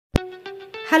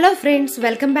Hello friends,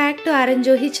 welcome back to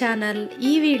Johith channel. ఈ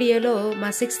వీడియోలో మా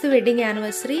 6th వెడ్డింగ్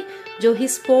యానివర్సరీ జోహి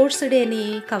స్పోర్ట్స్ డేని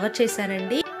కవర్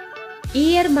చేశానండి. ఈ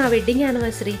ఇయర్ మా వెడ్డింగ్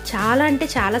యానివర్సరీ చాలా అంటే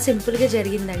చాలా సింపుల్గా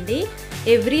జరిగిందండి.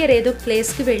 ఎవ్రీ ఇయర్ ఏదో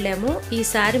ప్లేస్కి వెళ్ళాము,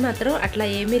 ఈసారి మాత్రం అట్లా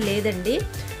ఏమీ లేదండి.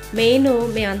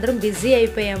 మేమందరం బిజీ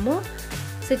అయిపోయాము,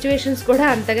 సిచ్యువేషన్స్ కూడా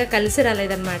అంతగా కలిసి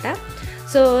రాలేదన్నమాట.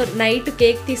 సో నైట్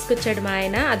కేక్ తీసుకొచ్చాడు మా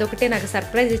ఆయన, అదొకటే నాకు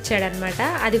సర్ప్రైజ్ ఇచ్చాడనమాట.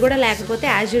 అది కూడా లేకపోతే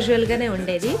యాజ్ యూజువల్గానే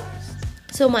ఉండేది.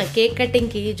 సో మా కేక్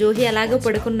కటింగ్కి జోహి అలాగో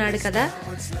పడుకున్నాడు కదా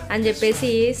అని చెప్పేసి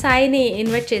సాయిని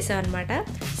ఇన్వైట్ చేసామన్నమాట.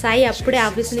 సాయి అప్పుడే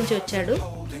ఆఫీస్ నుంచి వచ్చాడు.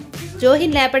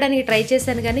 జోహిని లేపడానికి ట్రై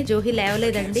చేశాను కానీ జోహి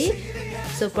లేవలేదండి.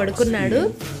 సో పడుకున్నాడు.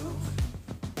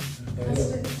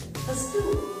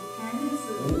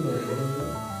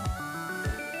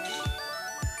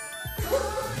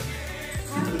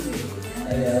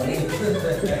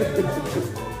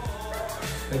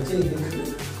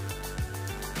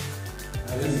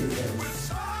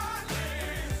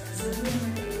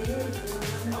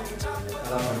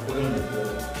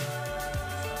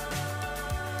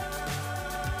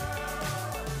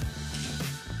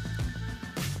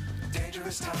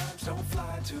 Times don't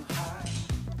fly too high.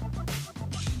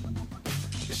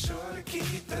 Be sure to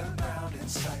keep the ground in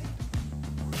sight.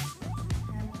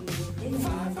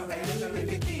 Fly forever if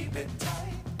you keep it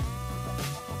tight.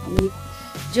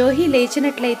 జోహి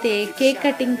లేచినట్లయితే cake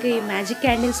కటింగ్కి magic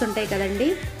candles ఉంటాయి కదండి,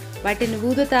 వాటిని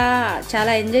ఊదుతా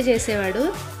చాలా ఎంజాయ్ చేసేవాడు.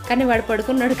 కానీ వాడు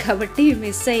పడుకున్నాడు కాబట్టి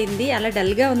మిస్ అయింది. అలా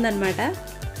డల్గా ఉందన్నమాట.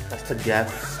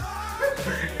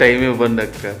 టైం ఇవ్వండి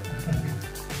అక్క.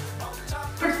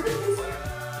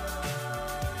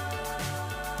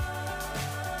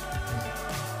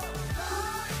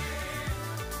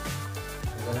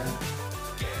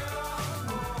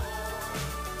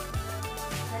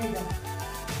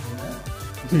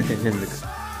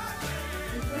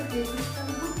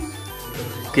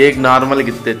 కేక్ నార్మల్గా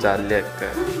ఇస్తే చాలే అక్క.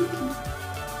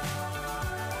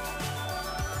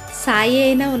 సాయి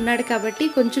అయినా ఉన్నాడు కాబట్టి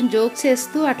కొంచెం జోక్స్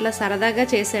వేస్తూ అట్లా సరదాగా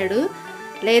చేశాడు.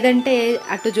 లేదంటే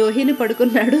అటు జోహిని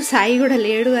పడుకున్నాడు, సాయి కూడా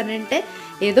లేడు అని అంటే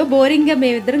ఏదో బోరింగ్గా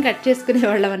మేమిద్దరం కట్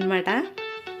చేసుకునేవాళ్ళం అనమాట.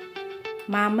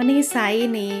 మా అమ్మని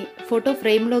సాయిని ఫోటో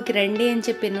ఫ్రేమ్లోకి రండి అని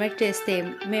చెప్పి ఇన్వైట్ చేస్తే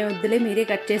మేము వద్దులే మీరే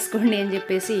కట్ చేసుకోండి అని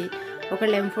చెప్పేసి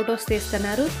ఒకళ్ళేమో ఫొటోస్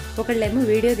తీస్తున్నారు, ఒకళ్ళేమో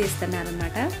వీడియో తీస్తున్నారు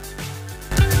అన్నమాట.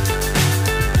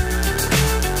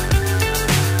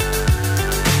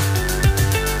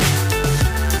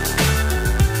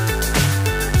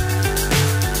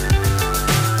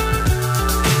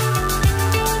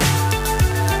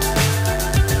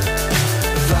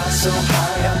 So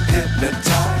high I'm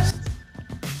hypnotized.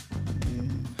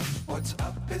 What's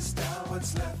up is down,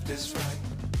 what's left is right.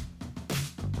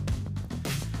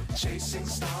 Chasing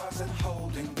stars and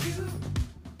holding you.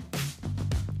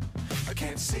 I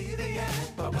can't see the end,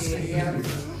 but we'll see it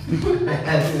through.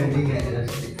 Happy wedding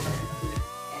anniversary.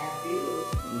 Happy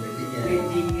wedding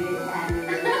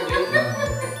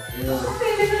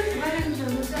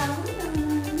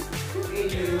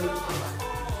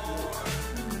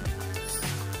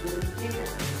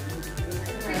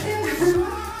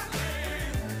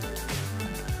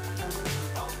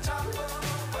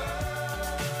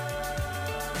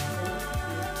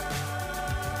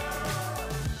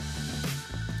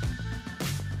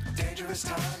Dangerous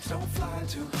times don't fly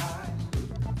too high.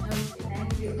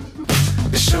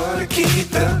 Be sure to keep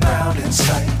the ground in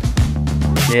sight.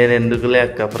 నేను ఎందుకులే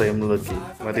అక్క ఫ్రేమ్లోకి,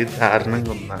 మరి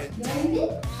దారుణంగా ఉన్నా.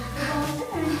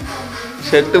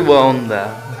 Shirt బాగుందా?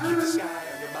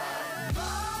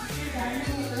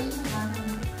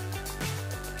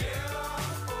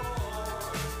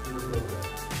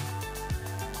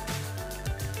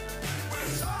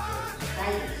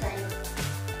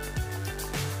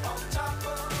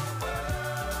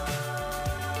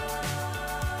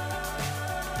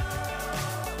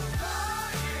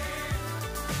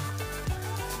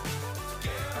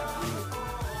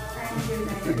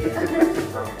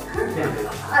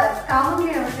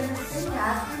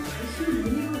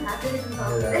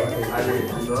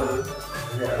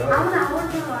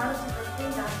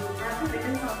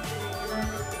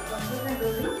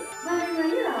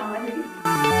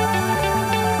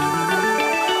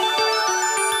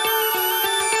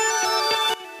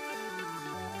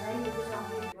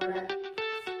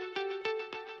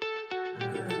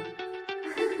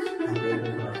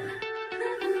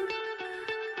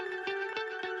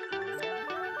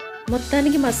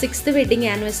 మొత్తానికి మా 6th wedding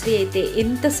anniversary అయితే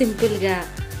ఎంత సింపుల్గా,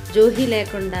 జోహి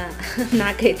లేకుండా,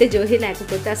 నాకైతే జోహి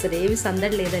లేకపోతే అసలు ఏమి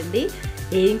సందడి లేదండి.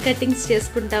 ఏం కటింగ్స్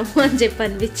చేసుకుంటాము అని చెప్పి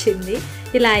అనిపించింది.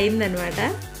 ఇలా అయిందనమాట.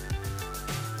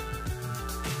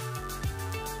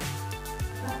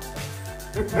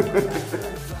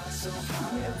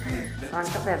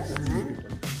 వంట పెడుతున్నా.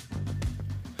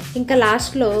 ఇంకా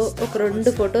లాస్ట్లో ఒక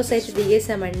 2 ఫొటోస్ అయితే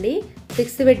దిగేసామండి.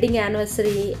 6th వెడ్డింగ్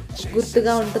యానివర్సరీ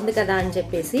గుర్తుగా ఉంటుంది కదా అని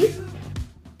చెప్పేసి.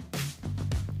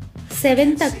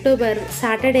 7th అక్టోబర్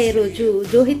సాటర్డే రోజు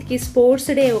జోహిత్కి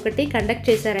స్పోర్ట్స్ డే ఒకటి కండక్ట్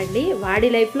చేశారండి. వాడి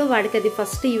లైఫ్లో వాడికి అది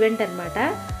ఫస్ట్ ఈవెంట్ అనమాట.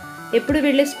 ఎప్పుడు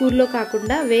వెళ్ళే స్కూల్లో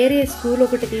కాకుండా వేరే స్కూల్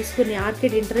ఒకటి తీసుకుని,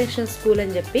 ఆర్కిడ్ ఇంటర్నేషనల్ స్కూల్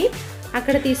అని చెప్పి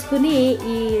అక్కడ తీసుకుని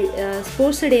ఈ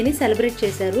స్పోర్ట్స్ డేని సెలబ్రేట్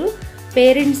చేశారు.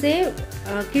 పేరెంట్సే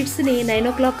కిడ్స్ని 9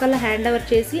 o'clock కల్లా హ్యాండ్ ఓవర్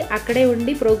చేసి అక్కడే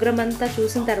ఉండి ప్రోగ్రామ్ అంతా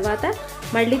చూసిన తర్వాత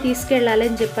మళ్ళీ తీసుకెళ్ళాలి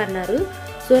అని చెప్పి అన్నారు.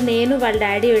 సో నేను వాళ్ళ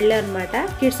డాడీ వెళ్ళాం అనమాట.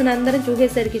 కిడ్స్ని అందరం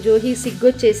చూసేసరికి జోహి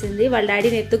సిగ్గొచ్చేసింది. వాళ్ళ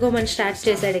డాడీని ఎత్తుకోమని స్టార్ట్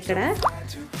చేశాడు ఇక్కడ.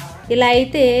 ఇలా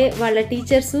అయితే వాళ్ళ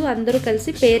టీచర్స్ అందరూ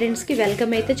కలిసి పేరెంట్స్కి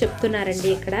వెల్కమ్ అయితే చెప్తున్నారండి.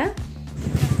 ఇక్కడ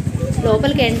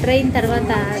లోపలికి ఎంటర్ అయిన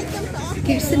తర్వాత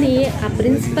కిడ్స్ని ఆ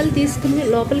ప్రిన్సిపల్ తీసుకుని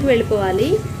లోపలికి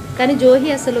వెళ్ళిపోవాలి. కానీ జోహి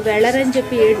అసలు వెళ్ళరని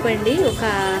చెప్పి ఏడుపండి. ఒక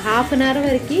హాఫ్ అన్ అవర్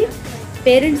వరకు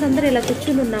పేరెంట్స్ అందరూ ఇలా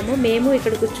కూర్చుని ఉన్నాము. మేము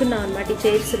ఇక్కడ కూర్చున్నాం అనమాట ఈ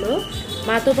చైర్స్లో.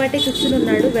 మాతో పాటే కూర్చుని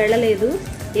ఉన్నాడు, వెళ్ళలేదు.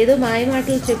 ఏదో మాయ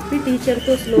మాటలు చెప్పి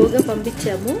టీచర్తో స్లోగా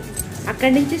పంపించాము.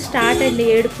 అక్కడి నుంచి స్టార్ట్ అండి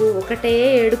ఏడుపు, ఒకటే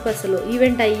ఏడుపు. అసలు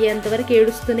ఈవెంట్ అయ్యేంతవరకు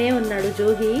ఏడుస్తూనే ఉన్నాడు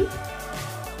జోహి.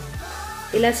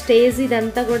 ఇలా స్టేజ్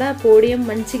ఇదంతా కూడా పోడియం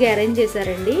మంచిగా అరేంజ్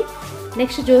చేశారండి.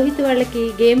 నెక్స్ట్ జోహిత్ వాళ్ళకి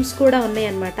గేమ్స్ కూడా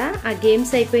ఉన్నాయన్నమాట. ఆ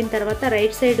గేమ్స్ అయిపోయిన తర్వాత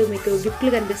రైట్ సైడ్ మీకు గిఫ్ట్లు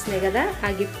కనిపిస్తున్నాయి కదా, ఆ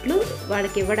గిఫ్ట్లు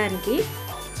వాళ్ళకి ఇవ్వడానికి.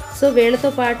 సో వీళ్ళతో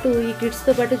పాటు ఈ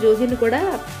కిడ్స్తో పాటు జోహిని కూడా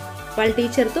వాళ్ళ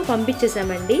టీచర్తో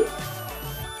పంపించేశామండి.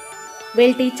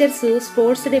 వీళ్ళ టీచర్స్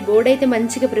స్పోర్ట్స్ డే బోర్డు అయితే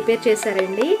మంచిగా ప్రిపేర్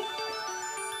చేశారండి.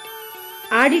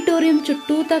 ఆడిటోరియం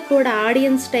చుట్టూతా కూడా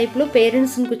ఆడియన్స్ టైప్లో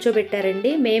పేరెంట్స్ని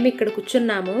కూర్చోబెట్టారండి. మేము ఇక్కడ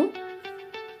కూర్చున్నాము.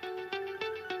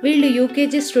 వీళ్ళు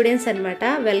యూకేజీ స్టూడెంట్స్ అనమాట.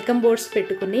 వెల్కమ్ బోర్డ్స్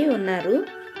పెట్టుకుని ఉన్నారు.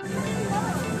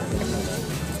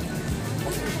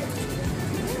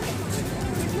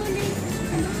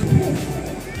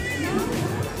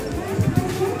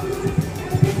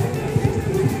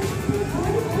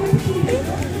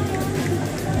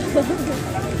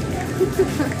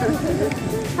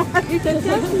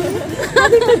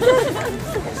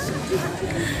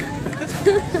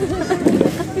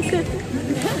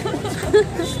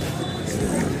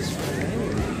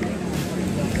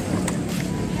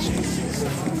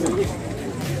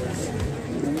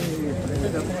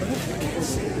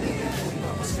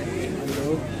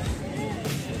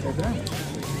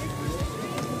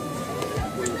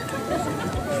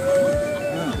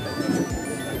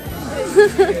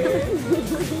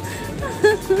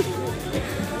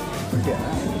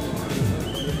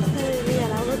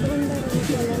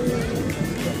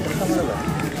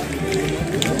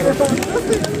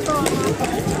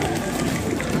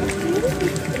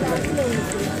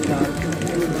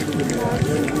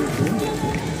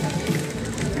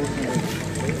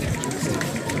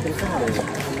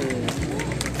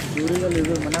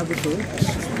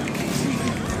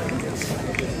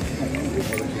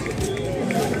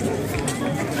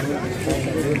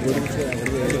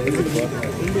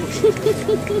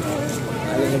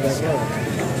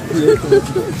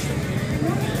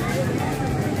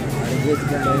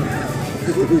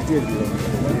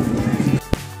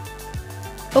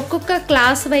 ఒక్కొక్క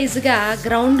క్లాస్ వైజ్గా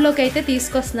గ్రౌండ్లోకి అయితే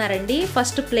తీసుకొస్తున్నారండి.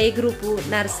 First play group,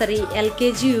 nursery,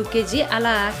 LKG, UKG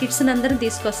అలా కిడ్స్ని అందరం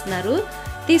తీసుకొస్తున్నారు.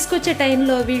 తీసుకొచ్చే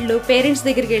టైంలో వీళ్ళు పేరెంట్స్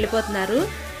దగ్గరికి వెళ్ళిపోతున్నారు.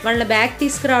 వాళ్ళ బ్యాగ్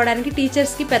తీసుకురావడానికి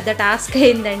టీచర్స్కి పెద్ద టాస్క్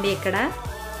అయిందండి.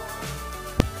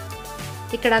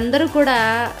 ఇక్కడ అందరూ కూడా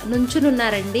నుంచుని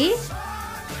ఉన్నారండి.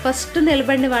 ఫస్ట్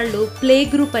నిలబడిన వాళ్ళు ప్లే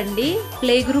గ్రూప్ అండి.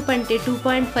 ప్లే గ్రూప్ అంటే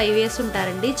 2.5 years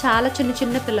ఉంటారండి. చాలా చిన్న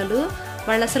చిన్న పిల్లలు.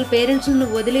 వాళ్ళు అసలు పేరెంట్స్ని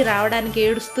వదిలి రావడానికి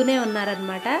ఏడుస్తూనే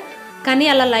ఉన్నారనమాట. కానీ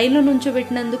అలా లైన్లో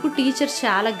నుంచోబెట్టినందుకు టీచర్స్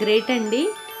చాలా గ్రేట్ అండి.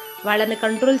 వాళ్ళని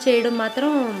కంట్రోల్ చేయడం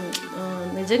మాత్రం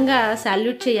నిజంగా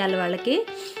సాల్యూట్ చేయాలి వాళ్ళకి.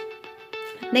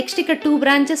 నెక్స్ట్ ఇక్కడ 2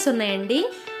 branches ఉన్నాయండి.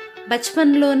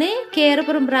 బచ్పన్లోనే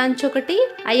కేఆర్పురం బ్రాంచ్ ఒకటి,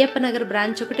 అయ్యప్ప నగర్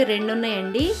బ్రాంచ్ ఒకటి, 2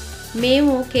 ఉన్నాయండి.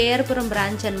 మేము కేఆర్పురం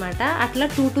బ్రాంచ్ అనమాట. అట్లా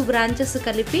 2 branches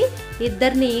కలిపి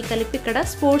ఇద్దరిని కలిపి ఇక్కడ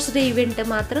స్పోర్ట్స్ డే ఈవెంట్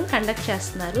మాత్రం కండక్ట్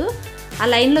చేస్తున్నారు. ఆ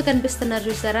లైన్లో కనిపిస్తున్నారు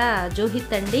చూసారా,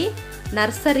 జోహిత్ అండి.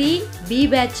 నర్సరీ బి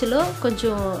బ్యాచ్లో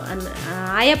కొంచెం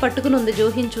ఆయా పట్టుకుని ఉంది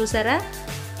జోహిని చూసారా.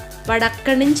 వాడు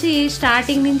అక్కడి నుంచి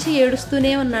స్టార్టింగ్ నుంచి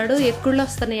ఏడుస్తూనే ఉన్నాడు. ఎక్కుళ్ళు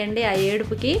వస్తున్నాయండి ఆ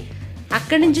ఏడుపుకి.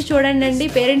 అక్కడి నుంచి చూడండి అండి,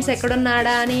 పేరెంట్స్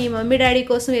ఎక్కడున్నాడా అని మమ్మీ డాడీ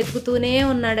కోసం వెతుకుతూనే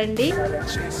ఉన్నాడండి.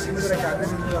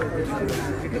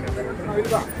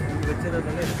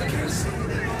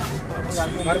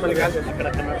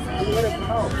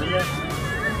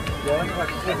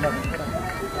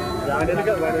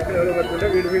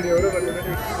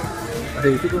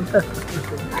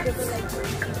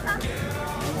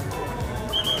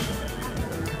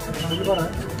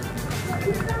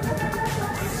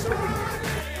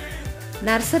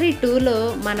 నర్సరీ 2లో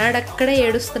మనాడక్కడే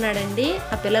ఏడుస్తున్నాడండి.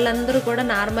 ఆ పిల్లలందరూ కూడా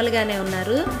నార్మల్గానే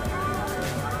ఉన్నారు.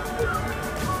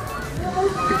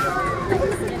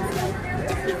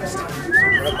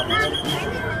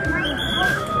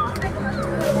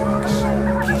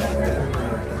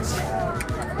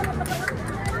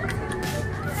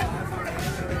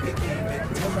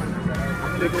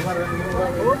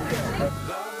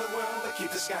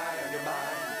 Keep the sky on your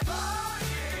mind.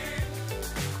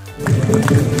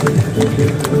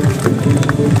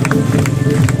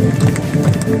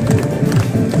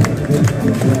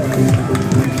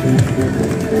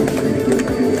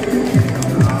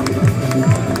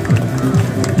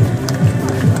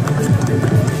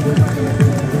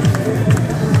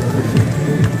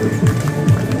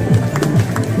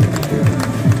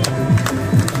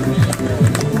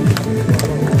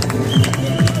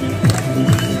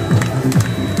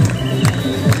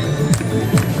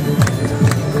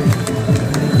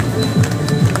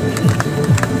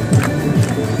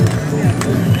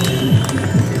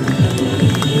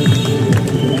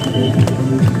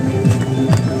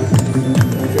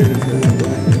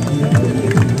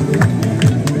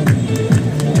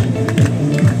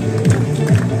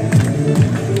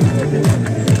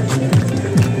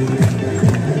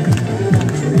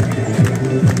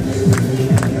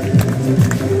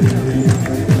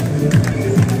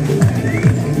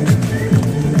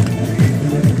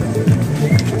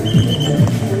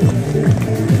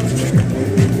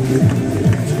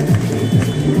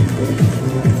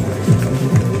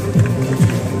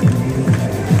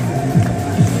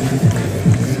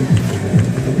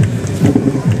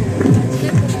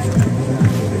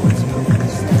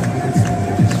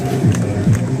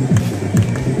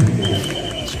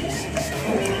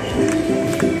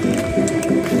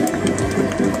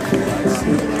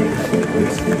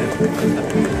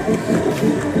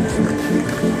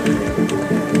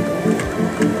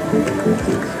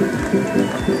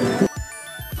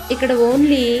 ఇక్కడ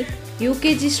ఓన్లీ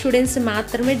యూకేజీ స్టూడెంట్స్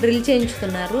మాత్రమే డ్రిల్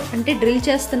చేయించుతున్నారు. అంటే డ్రిల్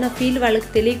చేస్తున్న ఫీల్ వాళ్ళకి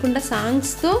తెలియకుండా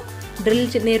సాంగ్స్తో డ్రిల్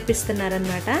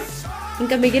నేర్పిస్తున్నారనమాట.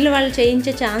 ఇంకా మిగిలిన వాళ్ళు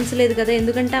చేయించే ఛాన్స్ లేదు కదా,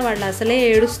 ఎందుకంటే వాళ్ళు అసలే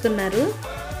ఏడుస్తున్నారు.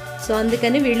 సో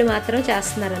అందుకని వీళ్ళు మాత్రం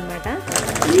చేస్తున్నారనమాట.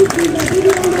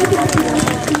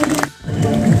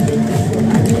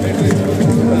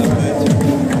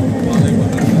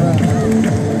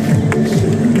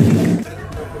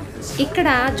 ఇక్కడ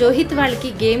జోహిత్ వాళ్ళకి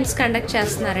గేమ్స్ కండక్ట్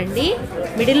చేస్తున్నారండి.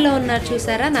 మిడిల్లో ఉన్నారు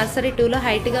చూసారా, నర్సరీ 2లో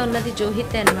హైట్గా ఉన్నది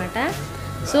జోహిత్ అనమాట.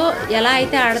 సో ఎలా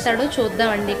అయితే ఆడతాడో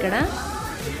చూద్దామండి. ఇక్కడ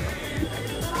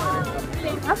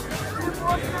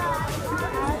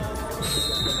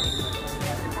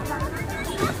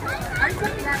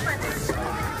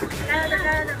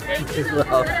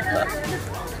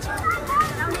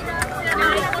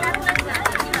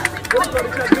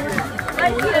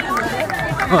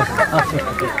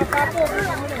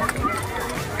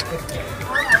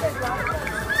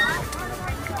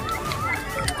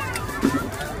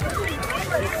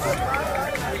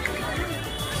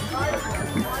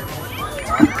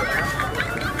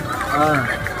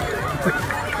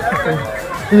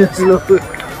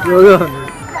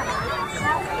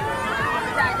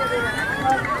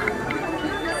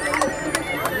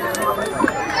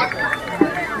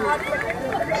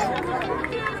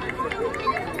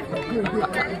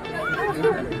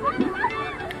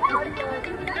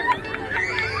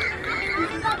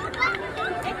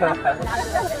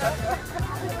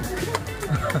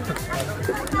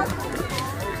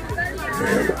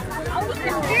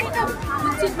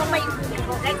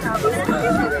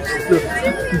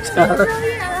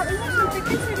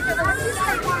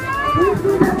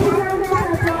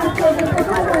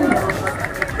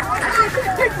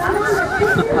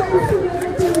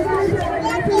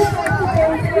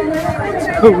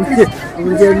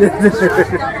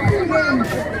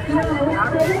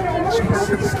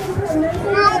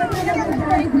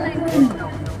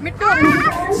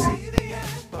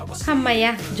అమ్మయ్య,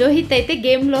 జోహిత్ అయితే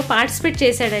గేమ్లో పార్టిసిపేట్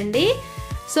చేశాడండి.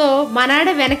 సో మనాడ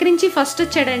వెనక నుంచి ఫస్ట్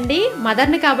వచ్చాడండి.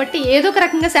 మదర్ని కాబట్టి ఏదో ఒక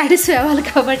రకంగా సాటిస్ఫై అవ్వాలి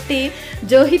కాబట్టి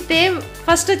జోహితే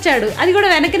ఫస్ట్ వచ్చాడు, అది కూడా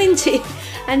వెనక నుంచి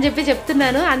అని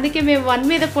చెప్తున్నాను. అందుకే మేము 1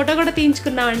 మీద ఫోటో కూడా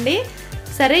తీయించుకున్నామండి.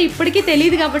 సరే, ఇప్పటికీ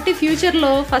తెలియదు కాబట్టి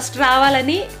ఫ్యూచర్లో ఫస్ట్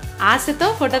రావాలని ఆశతో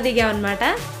ఫోటో దిగామన్నమాట.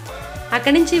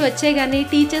 అక్కడి నుంచి వచ్చే కానీ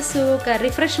టీచర్స్ ఒక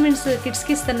రిఫ్రెష్మెంట్స్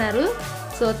కిడ్స్కి ఇస్తున్నారు.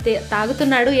 సో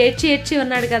తాగుతున్నాడు, ఏడ్చి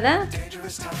ఉన్నాడు కదా.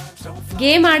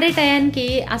 గేమ్ ఆడే టయానికి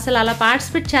అసలు అలా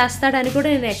పార్టిసిపేట్ చేస్తాడని కూడా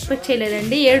నేను ఎక్స్పెక్ట్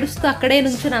చేయలేదండి. ఏడుస్తూ అక్కడే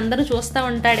నుంచుని అందరూ చూస్తూ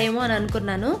ఉంటాడేమో అని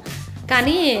అనుకున్నాను.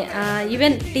 కానీ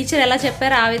ఈవెన్ టీచర్ ఎలా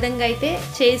చెప్పారో ఆ విధంగా అయితే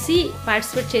చేసి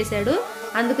పార్టిసిపేట్ చేశాడు.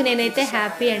 అందుకు నేనైతే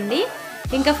హ్యాపీ అండి.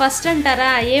 ఇంకా ఫస్ట్ అంటారా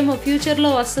ఏమో ఫ్యూచర్లో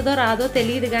వస్తుందో రాదో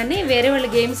తెలియదు, కానీ వేరే వాళ్ళు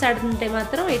గేమ్స్ ఆడుతుంటే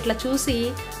మాత్రం ఇట్లా చూసి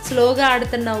స్లోగా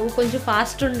ఆడుతున్నావు, కొంచెం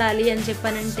ఫాస్ట్ ఉండాలి అని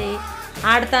చెప్పానంటే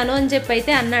ఆడతాను అని చెప్పి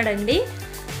అయితే అన్నాడండి.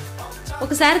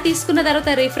 ఒకసారి తీసుకున్న తర్వాత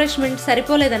రిఫ్రెష్మెంట్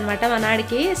సరిపోలేదన్నమాట మా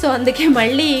నాడికి. సో అందుకే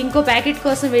మళ్ళీ ఇంకో ప్యాకెట్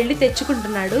కోసం వెళ్ళి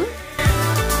తెచ్చుకుంటున్నాడు.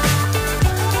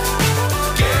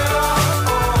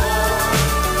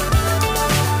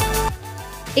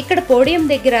 ఇక్కడ పోడియం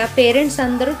దగ్గర పేరెంట్స్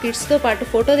అందరూ కిడ్స్తో పాటు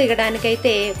ఫోటో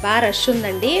దిగడానికైతే బాగా రష్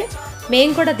ఉందండి.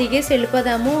 మేము కూడా దిగేసి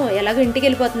వెళ్ళిపోదాము, ఎలాగో ఇంటికి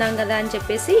వెళ్ళిపోతున్నాం కదా అని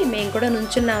చెప్పేసి మేము కూడా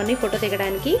నుంచున్నామని ఫోటో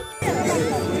దిగడానికి.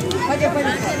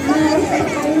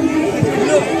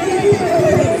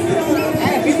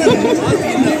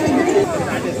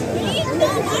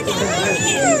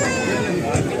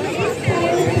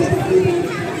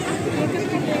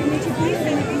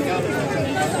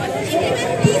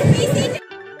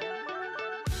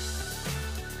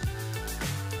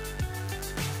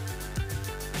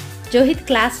 జోహిత్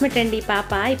క్లాస్మేట్ అండి ఈ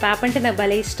పాప అంటే నాకు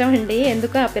భలే ఇష్టం అండి.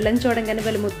 ఎందుకో ఆ పిల్లని చూడంగానే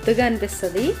భలే ముద్దుగా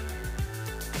అనిపిస్తుంది.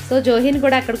 సో జోహిని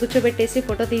కూడా అక్కడ కూర్చోబెట్టేసి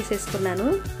ఫోటో తీసేసుకున్నాను.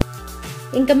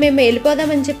 ఇంకా మేము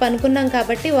వెళ్ళిపోదామని చెప్పి అనుకున్నాం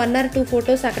కాబట్టి 1 or 2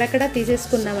 ఫొటోస్ అక్కడక్కడ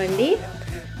తీసేసుకున్నామండి.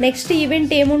 నెక్స్ట్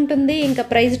ఈవెంట్ ఏముంటుంది, ఇంకా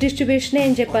ప్రైజ్ డిస్ట్రిబ్యూషనే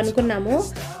అని చెప్పి అనుకున్నాము.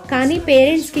 కానీ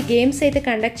పేరెంట్స్కి గేమ్స్ అయితే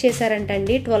కండక్ట్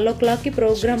చేశారంటండి. 12 o'clockకి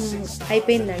ప్రోగ్రామ్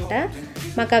అయిపోయిందంట.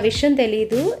 మాకు ఆ విషయం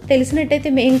తెలీదు, తెలిసినట్టయితే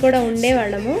మేము కూడా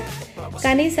ఉండేవాళ్ళము.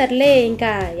 కానీ సర్లే ఇంకా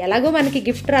ఎలాగో మనకి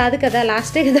గిఫ్ట్ రాదు కదా,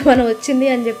 లాస్టే కదా మనం వచ్చింది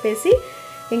అని చెప్పేసి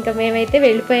ఇంకా మేమైతే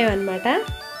వెళ్ళిపోయాం అనమాట.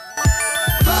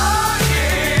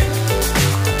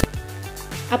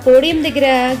 ఆ పోడియం దగ్గర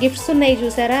గిఫ్ట్స్ ఉన్నాయి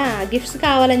చూసారా, ఆ గిఫ్ట్స్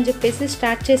కావాలని చెప్పేసి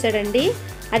స్టార్ట్ చేశాడండి.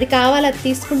 అది కావాలి, అది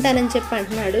తీసుకుంటానని చెప్పి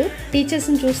అంటున్నాడు.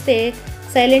 టీచర్స్ని చూస్తే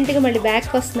సైలెంట్గా మళ్ళీ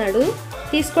బ్యాక్కి వస్తున్నాడు.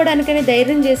 తీసుకోవడానికని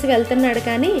ధైర్యం చేసి వెళ్తున్నాడు,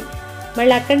 కానీ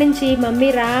మళ్ళీ అక్కడి నుంచి మమ్మీ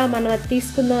రా మనం అది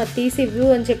తీసుకుందాం, అది తీసి ఇవ్వు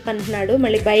అని చెప్పి అంటున్నాడు.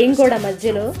 మళ్ళీ భయం కూడా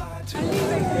మధ్యలో.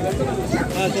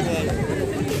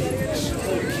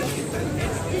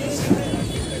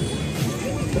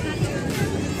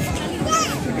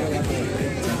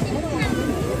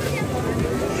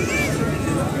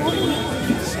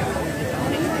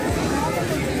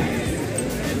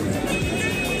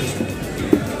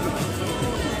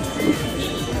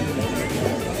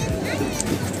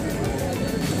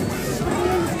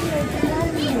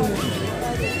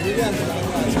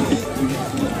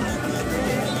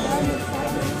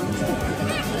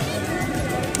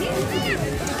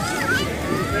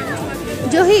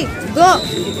 Johith,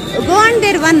 go on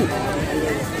there 1.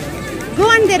 Go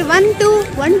on there 1, 2,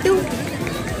 1, 2.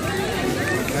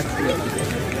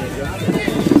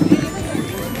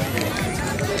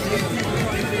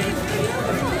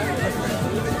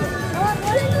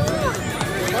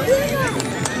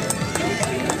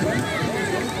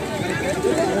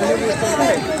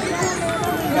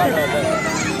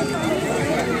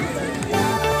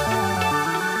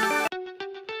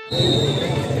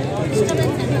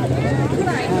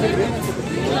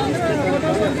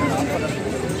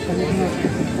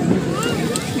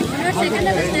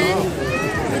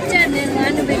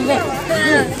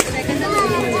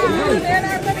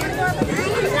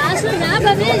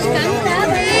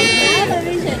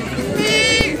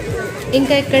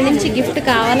 ఇంకా ఇక్కడి నుంచి గిఫ్ట్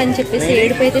కావాలని చెప్పేసి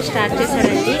ఏడుపు అయితే స్టార్ట్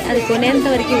చేశాడండి. అది కొనేంత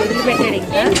వరకు వదిలిపెట్టాడు.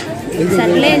 ఇంకా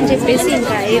సర్లే అని చెప్పేసి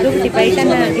ఇంకా ఏదో ఒకటి బయట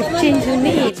గిఫ్ట్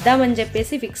చేంజ్ని ఇద్దామని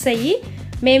చెప్పేసి ఫిక్స్ అయ్యి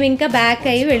మేము ఇంకా బ్యాక్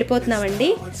అయ్యి వెళ్ళిపోతున్నామండి.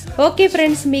 ఓకే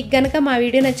ఫ్రెండ్స్, మీకు కనుక మా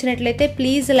వీడియో నచ్చినట్లయితే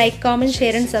please like, comment,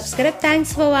 share and subscribe.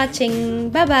 Thanks for watching.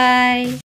 Bye.